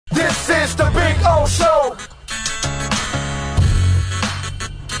is the Big O Show.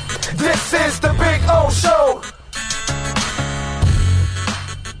 This is the Big O Show.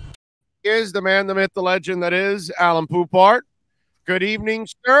 Is the man, the myth, the legend that is Alain Poupart. Good evening,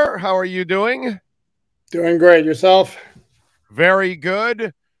 sir. How are you doing? Doing great. Yourself? Very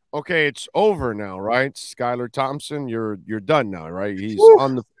good. Okay, it's over now, right? Skylar Thompson, you're done now, right? He's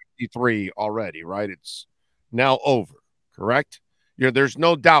on the 53 already, right? It's now over, correct? There's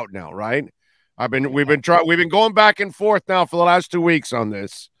no doubt now, right? We've been going back and forth now for the last 2 weeks on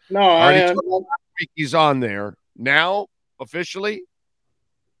this. No, last week he's on there. Now, officially?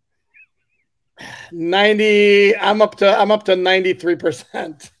 90. I'm up to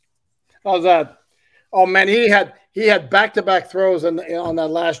 93%. How's that? Oh man, he had back-to-back throws on that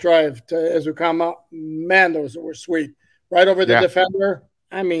last drive to Azukama. Man, those were sweet. Right over the defender.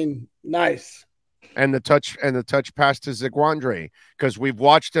 I mean, nice. And the touch pass to Zagwandre, because we've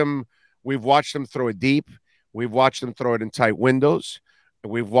watched him throw it deep. We've watched him throw it in tight windows.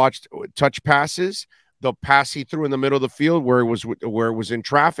 We've watched touch passes. The pass he threw in the middle of the field where it was in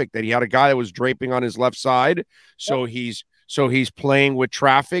traffic, that he had a guy that was draping on his left side. So he's playing with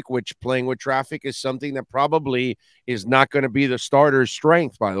traffic, which playing with traffic is something that probably is not going to be the starter's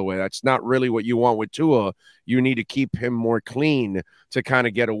strength, by the way. That's not really what you want with Tua. You need to keep him more clean to kind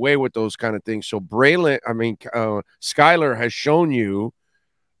of get away with those kind of things. So Skylar has shown you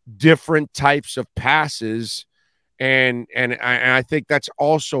different types of passes, and I think that's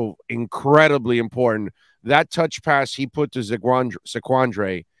also incredibly important. That touch pass he put to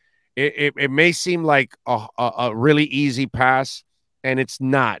Zagwandre, it may seem like a really easy pass, and it's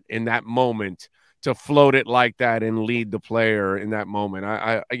not in that moment to float it like that and lead the player in that moment.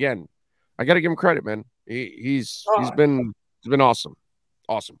 I got to give him credit, man. He's been awesome.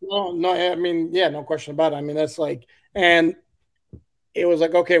 Awesome. No, I mean, yeah, no question about it. I mean, that's like, and it was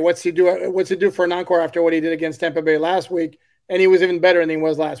like, okay, what's he do for an encore after what he did against Tampa Bay last week? And he was even better than he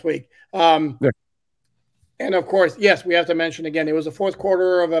was last week. And of course, yes, we have to mention again, it was the fourth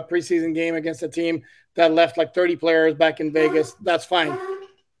quarter of a preseason game against a team that left like 30 players back in Vegas. That's fine.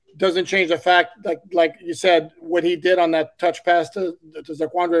 Doesn't change the fact, like you said, what he did on that touch pass to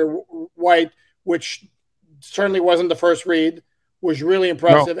Zaquandre White, which certainly wasn't the first read, was really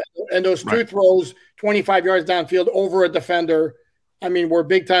impressive. No. And those two throws, 25 yards downfield over a defender, I mean, we're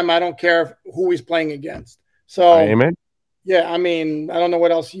big time. I don't care who he's playing against. So, amen. Yeah, I mean, I don't know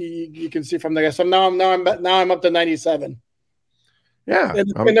what else you can see from there. So now I'm up to 97. Yeah, in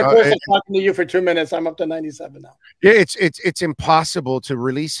the course of talking to you for 2 minutes, I'm up to 97 now. Yeah, it's impossible to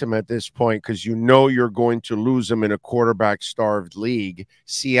release him at this point because you know you're going to lose him in a quarterback-starved league.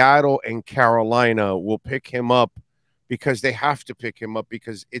 Seattle and Carolina will pick him up because they have to pick him up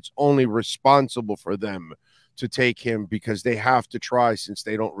because it's only responsible for them to take him because they have to try since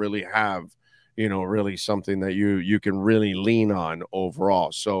they don't really have, really something that you can really lean on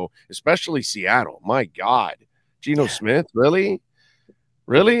overall. So especially Seattle, my God, Geno Smith, really?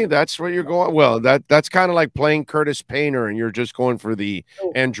 That's where you're going? Well, that's kind of like playing Curtis Painter and you're just going for the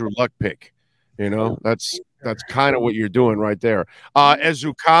Andrew Luck pick. That's kind of what you're doing right there.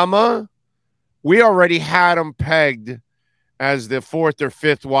 Azukama, we already had him pegged as the fourth or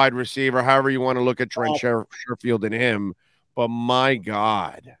fifth wide receiver, however you want to look at Trent Sherfield and him. But my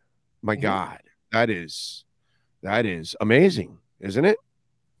God, that is amazing, isn't it?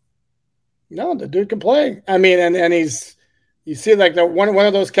 No, the dude can play. I mean, and you see like one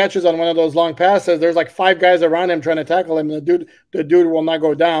of those catches on one of those long passes, there's like five guys around him trying to tackle him. The dude will not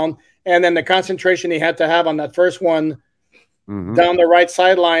go down. And then the concentration he had to have on that first one, down the right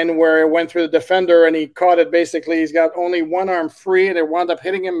sideline where it went through the defender and he caught it. Basically, he's got only one arm free and it wound up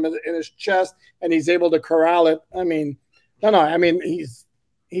hitting him in his chest and he's able to corral it. I mean, I mean, he's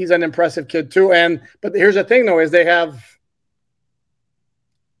an impressive kid too. But here's the thing though, is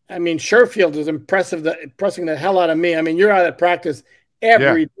Sherfield is impressing the hell out of me. I mean, you're out at practice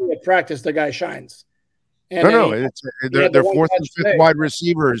every day at practice, the guy shines. And their fourth and fifth wide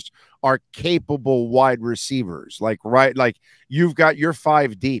receivers are capable wide receivers. Like you've got your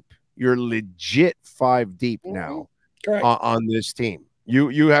five deep. You're legit five deep now on this team.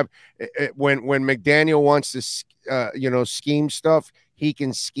 You have when McDaniel wants to scheme stuff, he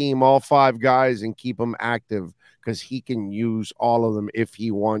can scheme all five guys and keep them active because he can use all of them if he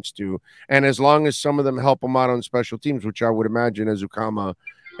wants to. And as long as some of them help him out on special teams, which I would imagine Azukama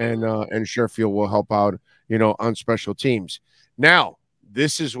and Sherfield will help out, on special teams. Now,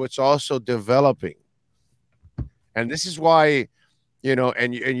 this is what's also developing. And this is why,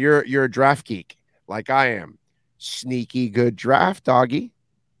 and you're a draft geek like I am. Sneaky good draft, doggy.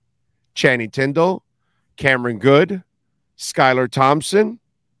 Channing Tindall, Cameron Good, Skylar Thompson.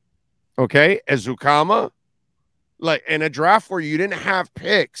 Okay, Azukama, like in a draft where you didn't have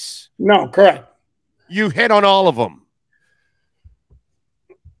picks, No, correct. you hit on all of them.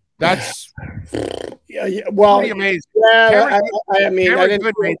 That's well, pretty amazing. Yeah, I mean, I Cameron didn't.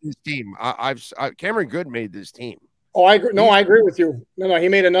 Good made this team. Cameron Good made this team. Oh, I agree. No, I agree with you. No, he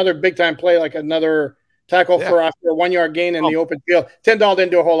made another big time play, like another tackle for after a 1 yard gain in the open field. Tyndall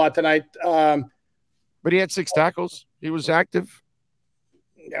didn't do a whole lot tonight. But he had 6 tackles. He was active.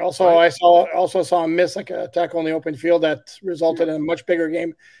 Also, right. I saw him miss like a tackle in the open field that resulted in a much bigger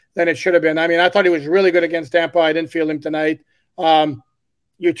game than it should have been. I mean, I thought he was really good against Tampa. I didn't feel him tonight.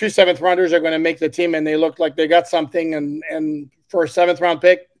 Your 2 7th-rounders are going to make the team, and they look like they got something. And for a 7th-round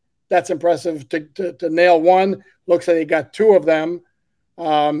pick, that's impressive. To nail one, looks like they got 2 of them.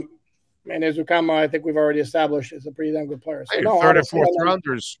 And Azukama, I think we've already established, is a pretty damn good player. So, hey, 3rd and 4th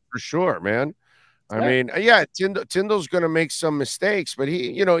rounders for sure, man. I mean, Tyndall's going to make some mistakes, but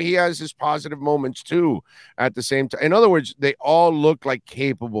he has his positive moments too at the same time. In other words, they all look like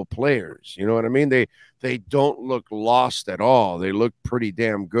capable players. You know what I mean? They don't look lost at all. They look pretty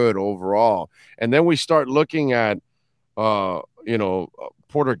damn good overall. And then we start looking at, Porter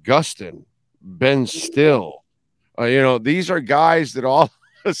Gustin, Ben Still. These are guys that all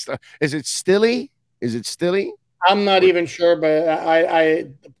 – is it Stilly? Is it Stilly? I'm not even sure, but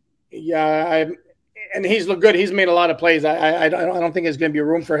and he's looked good. He's made a lot of plays. I don't think there's going to be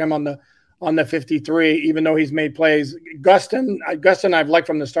room for him on the 53, even though he's made plays. Gustin, I've liked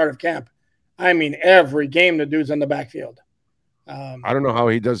from the start of camp. I mean, every game the dude's in the backfield. I don't know how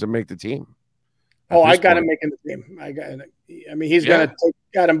he doesn't make the team. I got him making the team. I mean, he's going to take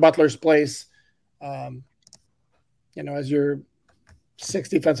Adam Butler's place. As your 6th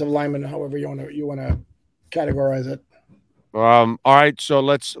defensive lineman, however you want to categorize it. All right, so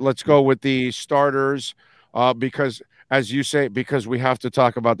let's go with the starters because, as you say, because we have to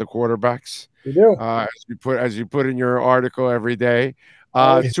talk about the quarterbacks. We do. As you put in your article every day.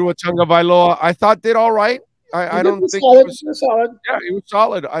 Tua Tagovailoa, I thought did all right. I don't think solid. He was solid. Yeah, he was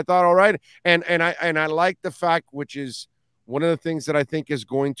solid. I thought all right, and I like the fact, which is one of the things that I think is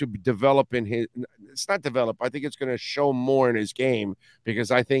going to develop in his. It's not develop. I think it's going to show more in his game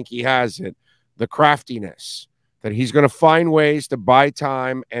because I think he has it, the craftiness. That he's going to find ways to buy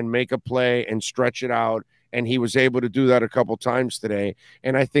time and make a play and stretch it out. And he was able to do that a couple times today.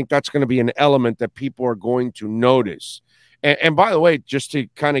 And I think that's going to be an element that people are going to notice. And by the way, just to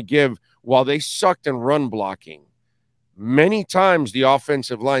kind of give, while they sucked in run blocking, many times the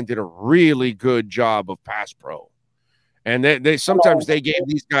offensive line did a really good job of pass pro. And they sometimes they gave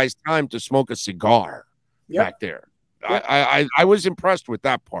these guys time to smoke a cigar back there. Yep. I was impressed with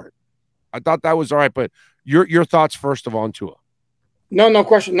that part. I thought that was all right, but your thoughts first of all on Tua. No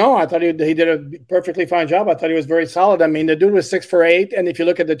question. No, I thought he did a perfectly fine job. I thought he was very solid. I mean, the dude was 6 for 8, and if you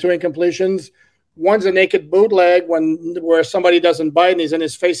look at the 2 incompletions, one's a naked bootleg where somebody doesn't bite and he's in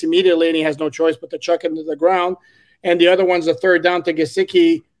his face immediately, and he has no choice but to chuck it into the ground, and the other one's a 3rd down to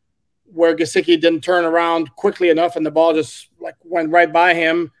Gesicki, where Gesicki didn't turn around quickly enough, and the ball just went right by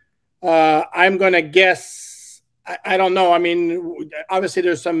him. I'm going to guess. I don't know. I mean, obviously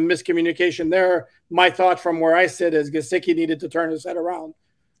there's some miscommunication there. My thought from where I sit is Gesicki needed to turn his head around.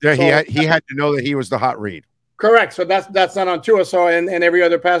 Yeah, so, he had to know that he was the hot read. Correct. So that's not on Tua. So and every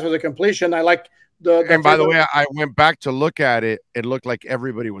other pass was a completion. I like the and by the way, I went back to look at it. It looked like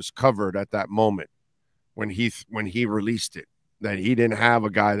everybody was covered at that moment when he released it. That he didn't have a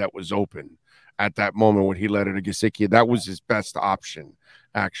guy that was open at that moment when he let it to Gesicki. That was his best option,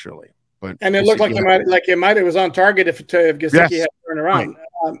 actually. But and it looked like it was on target if Gesicki had turned around.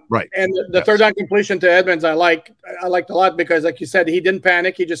 Right. And the 3rd down completion to Edmonds, I liked a lot because, like you said, he didn't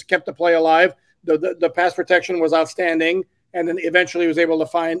panic. He just kept the play alive. The pass protection was outstanding, and then eventually he was able to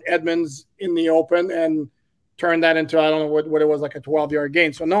find Edmonds in the open and turn that into, I don't know what it was, like a 12-yard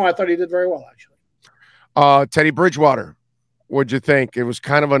gain. So no, I thought he did very well actually. Teddy Bridgewater, what'd you think? It was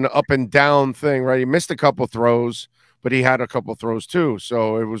kind of an up and down thing, right? He missed a couple throws, but he had a couple throws too.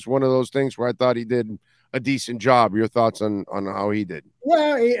 So it was one of those things where I thought he did a decent job. Your thoughts on how he did?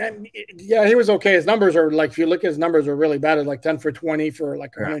 Well, he was okay. His numbers are if you look at his numbers are really bad. It's like 10 for 20 for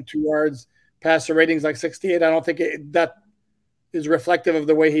 102 yards. Passer ratings 68. I don't think that is reflective of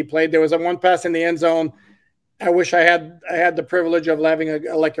the way he played. There was one pass in the end zone. I wish I had the privilege of having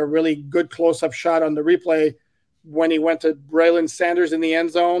a really good close-up shot on the replay when he went to Braylon Sanders in the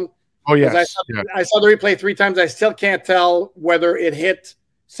end zone. Oh, yes. I saw the replay 3 times. I still can't tell whether it hit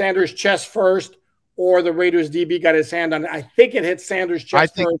Sanders' chest first or the Raiders DB got his hand on it. I think it hit Sanders'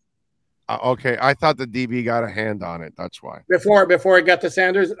 chest first. Okay, I thought the DB got a hand on it. That's why. Before it got to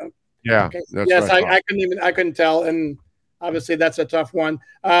Sanders? Yeah. Okay. Yes, I couldn't tell, and obviously that's a tough one.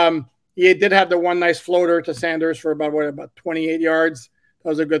 He did have the one nice floater to Sanders for about 28 yards. That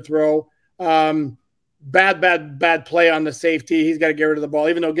was a good throw. Bad play on the safety. He's got to get rid of the ball,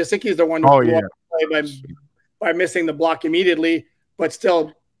 even though Gesicki's the one who blew up the play by missing the block immediately. But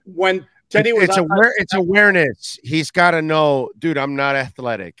still, when Teddy was it's awareness. He's got to know, dude, I'm not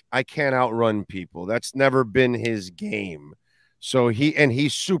athletic. I can't outrun people. That's never been his game. So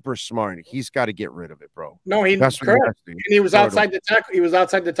he's super smart. He's got to get rid of it, bro. No, that's correct. And he was outside the tackle. He was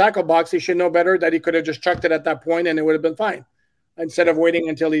outside the tackle box. He should know better that he could have just chucked it at that point and it would have been fine, instead of waiting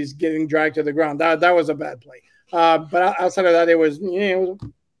until he's getting dragged to the ground. That was a bad play. But outside of that, it was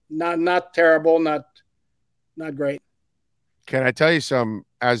not terrible, not great. Can I tell you something?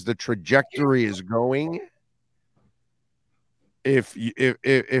 As the trajectory is going, if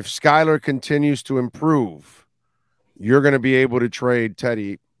Skylar continues to improve, you're going to be able to trade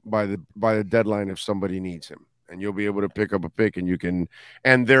Teddy by the deadline if somebody needs him, and you'll be able to pick up a pick, and you can.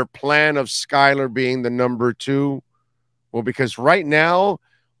 And their plan of Skylar being the number 2, well, because right now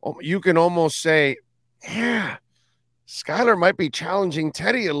you can almost say, yeah, Skylar might be challenging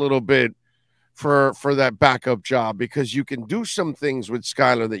Teddy a little bit for that backup job, because you can do some things with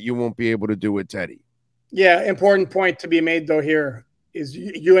Skylar that you won't be able to do with Teddy. Yeah, important point to be made though here is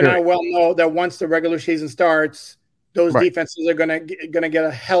you and I well know that once the regular season starts, those defenses are gonna get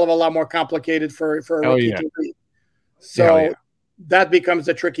a hell of a lot more complicated for a rookie to read. So that becomes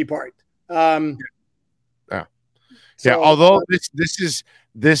the tricky part. Although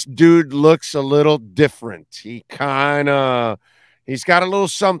this dude looks a little different. He's got a little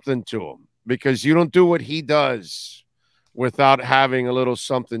something to him, because you don't do what he does without having a little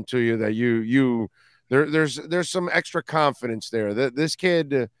something to you that there's some extra confidence there. This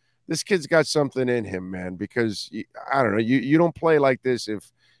kid's got something in him, man, because I don't know, you don't play like this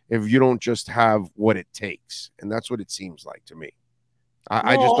if you don't just have what it takes, and that's what it seems like to me.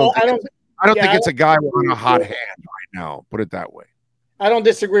 I don't think it's a guy on a hot hand right now, put it that way. I don't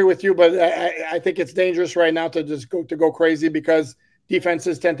disagree with you, but I think it's dangerous right now to just go crazy, because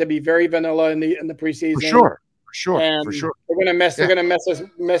defenses tend to be very vanilla in the preseason. For sure. They're gonna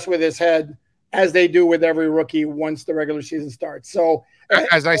mess with his head, as they do with every rookie once the regular season starts. So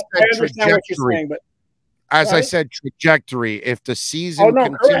as I said, trajectory. I said, trajectory. If the season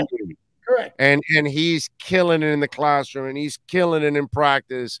continues, correct. And he's killing it in the classroom, and he's killing it in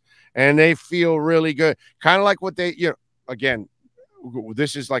practice, and they feel really good, kind of like what they, again,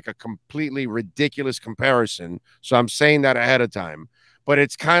 this is like a completely ridiculous comparison, so I'm saying that ahead of time. But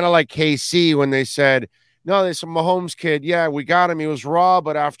it's kind of like KC when they said, no, there's a Mahomes kid. Yeah, we got him. He was raw,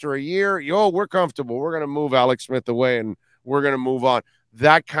 but after a year, we're comfortable. We're going to move Alex Smith away, and we're going to move on.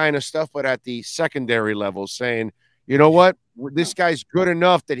 That kind of stuff, but at the secondary level, saying, you know what? This guy's good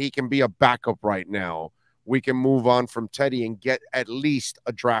enough that he can be a backup right now. We can move on from Teddy and get at least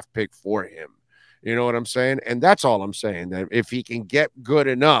a draft pick for him. You know what I'm saying? And that's all I'm saying, that if he can get good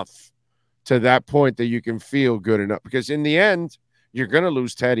enough to that point that you can feel good enough, because in the end, you're going to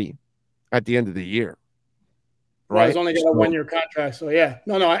lose Teddy at the end of the year. Right. He's only got a 1-year contract. So yeah,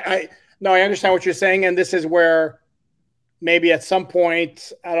 I understand what you're saying. And this is where maybe at some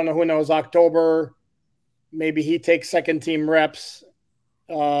point, I don't know, who knows, October, maybe he takes second team reps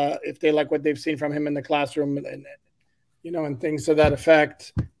if they like what they've seen from him in the classroom, and things to that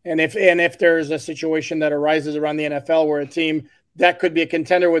effect. And if there's a situation that arises around the NFL where a team that could be a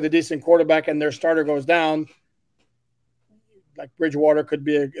contender with a decent quarterback and their starter goes down, like Bridgewater could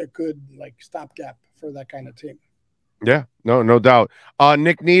be a good stopgap for that kind of team. Yeah, no doubt.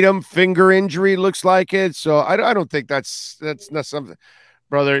 Nick Needham, finger injury, looks like it. So I don't think that's not something,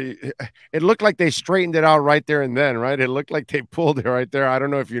 brother. It looked like they straightened it out right there and then, right? It looked like they pulled it right there. I don't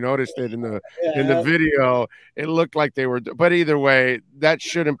know if you noticed it in the video. It looked like they were, but either way, that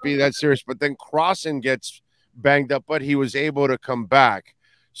shouldn't be that serious. But then Crossan gets banged up, but he was able to come back.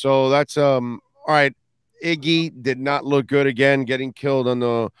 So that's all right. Iggy did not look good again, getting killed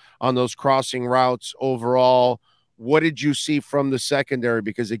on those crossing routes overall. What did you see from the secondary?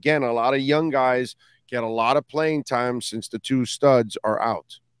 Because, again, a lot of young guys get a lot of playing time since the two studs are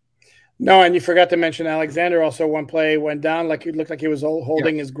out. No, and you forgot to mention Alexander also one play went down. Like it looked like he was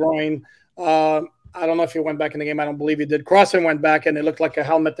holding his groin. I don't know if he went back in the game. I don't believe he did. Crossan went back, and it looked like a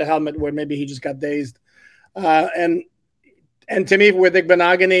helmet-to-helmet where maybe he just got dazed. And to me, with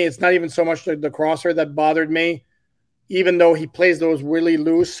Igbenogany, it's not even so much the crosser that bothered me, even though he plays those really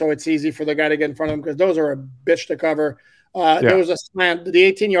loose, so it's easy for the guy to get in front of him, because those are a bitch to cover. There was a slant, the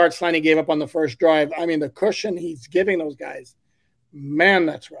 18-yard slant he gave up on the first drive. I mean, the cushion he's giving those guys, man,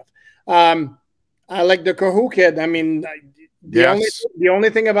 that's rough. I like the Kahu kid. I mean, the only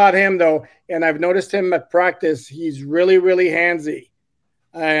thing about him, though, and I've noticed him at practice, he's really, really handsy.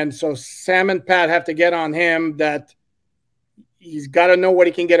 And so Sam and Pat have to get on him that he's got to know what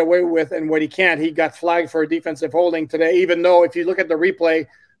he can get away with and what he can't. He got flagged for a defensive holding today, even though if you look at the replay,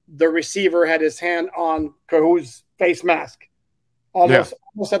 the receiver had his hand on Kahoo's face mask almost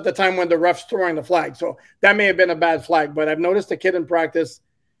at the time when the ref's throwing the flag. So that may have been a bad flag, but I've noticed the kid in practice.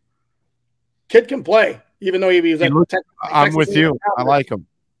 Kid can play, even though he was. I'm with you. I like him.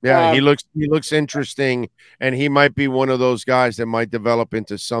 Yeah, he looks interesting, and he might be one of those guys that might develop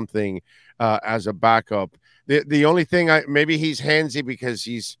into something as a backup. The only thing maybe he's handsy because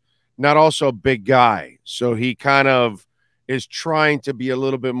he's not also a big guy, so he kind of is trying to be a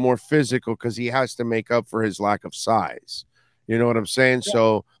little bit more physical because he has to make up for his lack of size. You know what I'm saying? Yeah.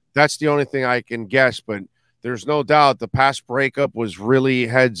 So that's the only thing I can guess, but there's no doubt the pass breakup was really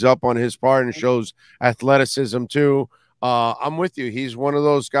heads up on his part and shows athleticism too. I'm with you. He's one of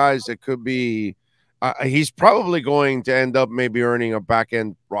those guys that could be he's probably going to end up maybe earning a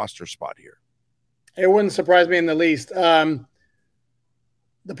back-end roster spot here. It wouldn't surprise me in the least. The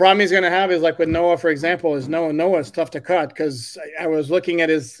problem he's going to have is like with Noah, for example, is Noah's tough to cut because I was looking at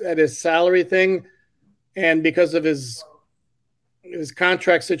his salary thing, and because of his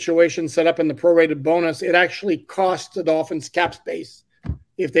contract situation set up in the prorated bonus, it actually costs the Dolphins cap space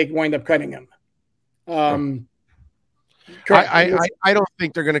if they wind up cutting him. I don't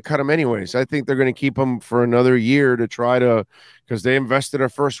think they're going to cut him anyways. I think they're going to keep him for another year to try to, because they invested a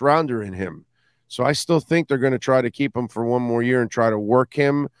first rounder in him. So I still think they're going to try to keep him for one more year and try to work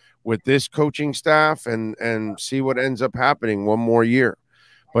him with this coaching staff and see what ends up happening one more year.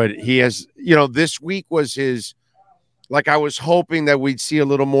 But he has, this week was his, like I was hoping that we'd see a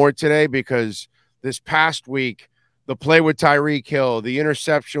little more today because this past week, the play with Tyreek Hill, the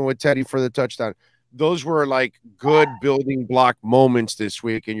interception with Teddy for the touchdown, those were like good building block moments this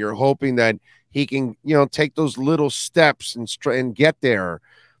week. And you're hoping that he can, take those little steps and get there.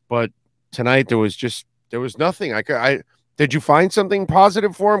 But tonight there was nothing. Did you find something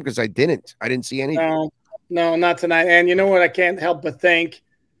positive for him? Because I didn't see anything. No, not tonight. And you know what I can't help but think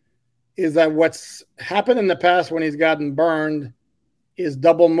is that what's happened in the past when he's gotten burned is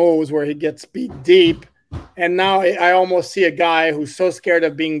double moves where he gets beat deep. And now I almost see a guy who's so scared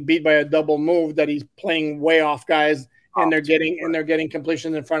of being beat by a double move that he's playing way off guys and they're getting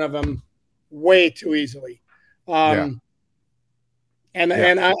completions in front of him way too easily. And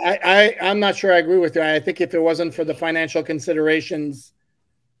I'm not sure I agree with you. I think if it wasn't for the financial considerations,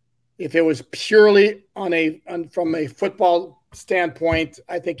 if it was purely from a football standpoint,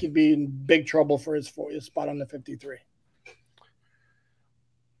 I think he'd be in big trouble for his spot on the 53.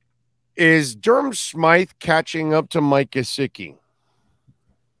 Is Durham Smythe catching up to Mike Gesicki?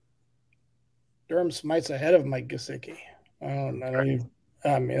 Durham Smythe's ahead of Mike Gesicki.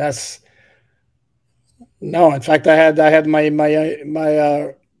 I mean, that's no. In fact, I had my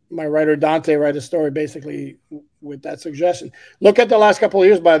writer Dante write a story basically with that suggestion. Look at the last couple of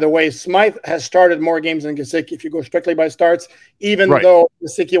years, by the way. Smythe has started more games than Gesicki. If you go strictly by starts, even though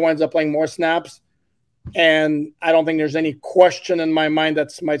Gesicki winds up playing more snaps. And I don't think there's any question in my mind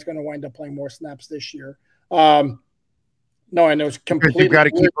that Smythe's going to wind up playing more snaps this year. No, I know it's completely. You've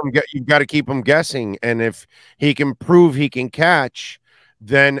got to keep him guessing, and if he can prove he can catch,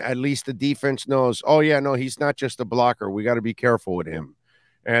 then at least the defense knows. Oh yeah, no, he's not just a blocker. We got to be careful with him,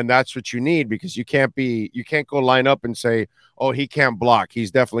 and that's what you need because you can't go line up and say, oh, he can't block. He's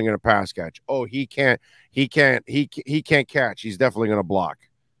definitely going to pass catch. Oh, he can't catch. He's definitely going to block.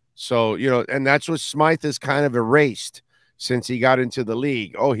 So, and that's what Smythe has kind of erased since he got into the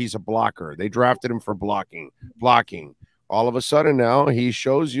league. Oh, he's a blocker. They drafted him for blocking. All of a sudden now he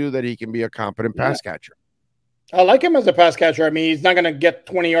shows you that he can be a competent pass catcher. I like him as a pass catcher. I mean, he's not going to get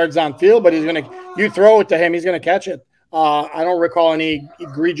 20 yards downfield, but you throw it to him, he's going to catch it. I don't recall any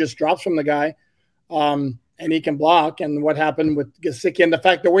egregious drops from the guy. And he can block. And what happened with Gesicki and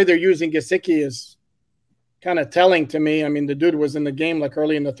the way they're using Gesicki is kind of telling to me. I mean, the dude was in the game like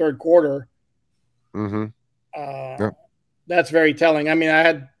early in the third quarter. That's very telling. I mean, I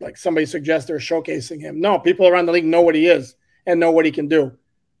had like somebody suggest they're showcasing him. No, people around the league know what he is and know what he can do.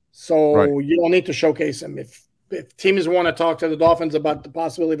 So you don't need to showcase him. If teams want to talk to the Dolphins about the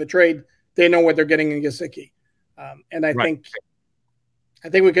possibility of a trade, they know what they're getting in Gesicki. And I think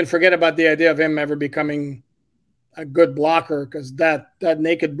we can forget about the idea of him ever becoming a good blocker because that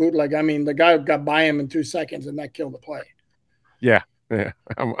naked bootleg, I mean, the guy got by him in 2 seconds and that killed the play. Yeah.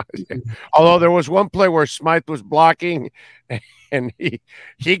 Although there was one play where Smythe was blocking and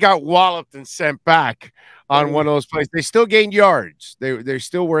he got walloped and sent back on one of those plays. They still gained yards. They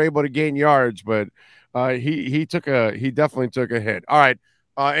still were able to gain yards, but he definitely took a hit. All right.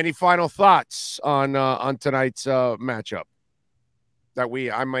 Any final thoughts on tonight's matchup? that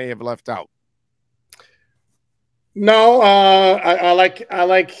I may have left out? No, I like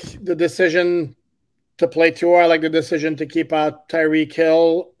the decision to play Tua. I like the decision to keep out Tyreek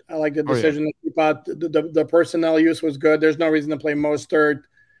Hill. I like the decision to keep out the personnel use was good. There's no reason to play Mostert.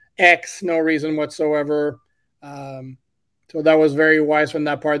 No reason whatsoever. So that was very wise from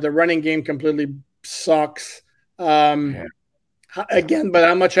that part. The running game completely sucks. Again, but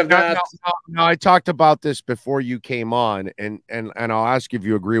how much of that? No, I talked about this before you came on, and I'll ask if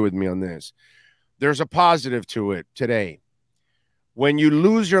you agree with me on this. There's a positive to it today. When you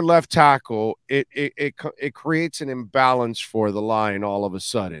lose your left tackle, it creates an imbalance for the line all of a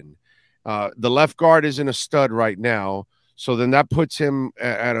sudden. The left guard isn't a stud right now, so then that puts him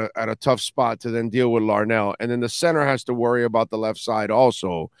at a tough spot to then deal with Larnell, and then the center has to worry about the left side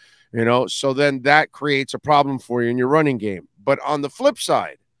also, so then that creates a problem for you in your running game. But on the flip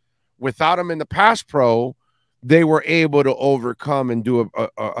side, without him in the pass pro, they were able to overcome and do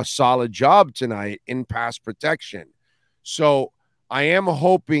a solid job tonight in pass protection. So I am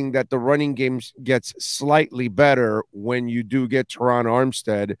hoping that the running game gets slightly better when you do get Teron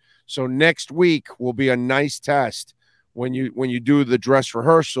Armstead. So next week will be a nice test when you do the dress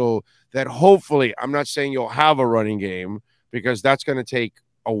rehearsal, that hopefully, I'm not saying you'll have a running game, because that's going to take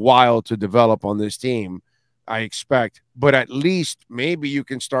a while to develop on this team, I expect, but at least maybe you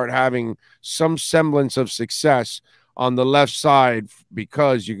can start having some semblance of success on the left side,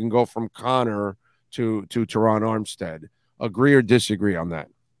 because you can go from Connor to Teron Armstead. Agree or disagree on that?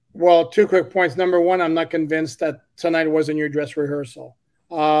 Well, 2 quick points. Number one, I'm not convinced that tonight wasn't your dress rehearsal.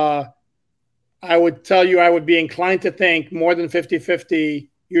 I would tell you, I would be inclined to think more than 50-50,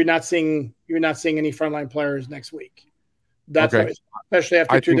 you're not seeing any frontline players next week. That's okay. Especially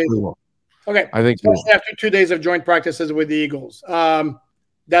after 2 days. Okay, I think after 2 days of joint practices with the Eagles,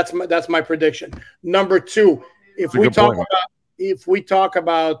 that's my prediction. Number two, if we talk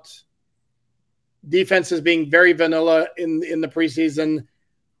about defenses being very vanilla in the preseason,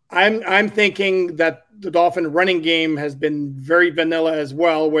 I'm thinking that the Dolphin running game has been very vanilla as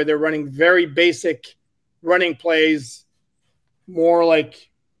well, where they're running very basic running plays, more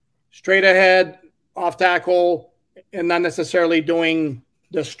like straight ahead, off tackle, and not necessarily doing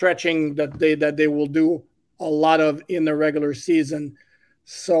the stretching that they will do a lot of in the regular season.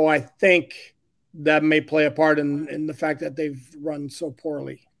 So I think that may play a part in the fact that they've run so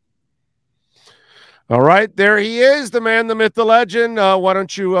poorly. All right, there he is, the man, the myth, the legend. Why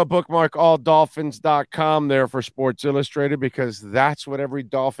don't you bookmark alldolphins.com there for Sports Illustrated, because that's what every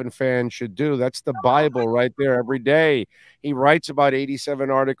Dolphin fan should do. That's the Bible right there every day. He writes about 87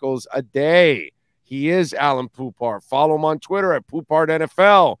 articles a day. He is Alain Poupart. Follow him on Twitter at Poupart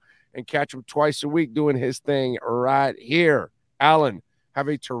NFL and catch him twice a week doing his thing right here. Alain, have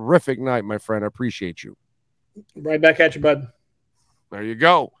a terrific night, my friend. I appreciate you. Right back at you, bud. There you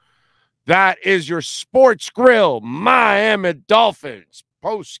go. That is your Sports Grill Miami Dolphins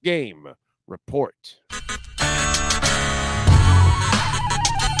post-game report.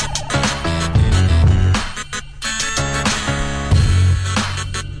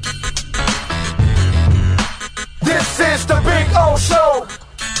 This is the Big O Show.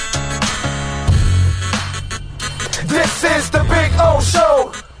 This is the Big O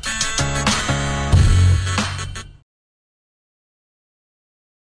Show.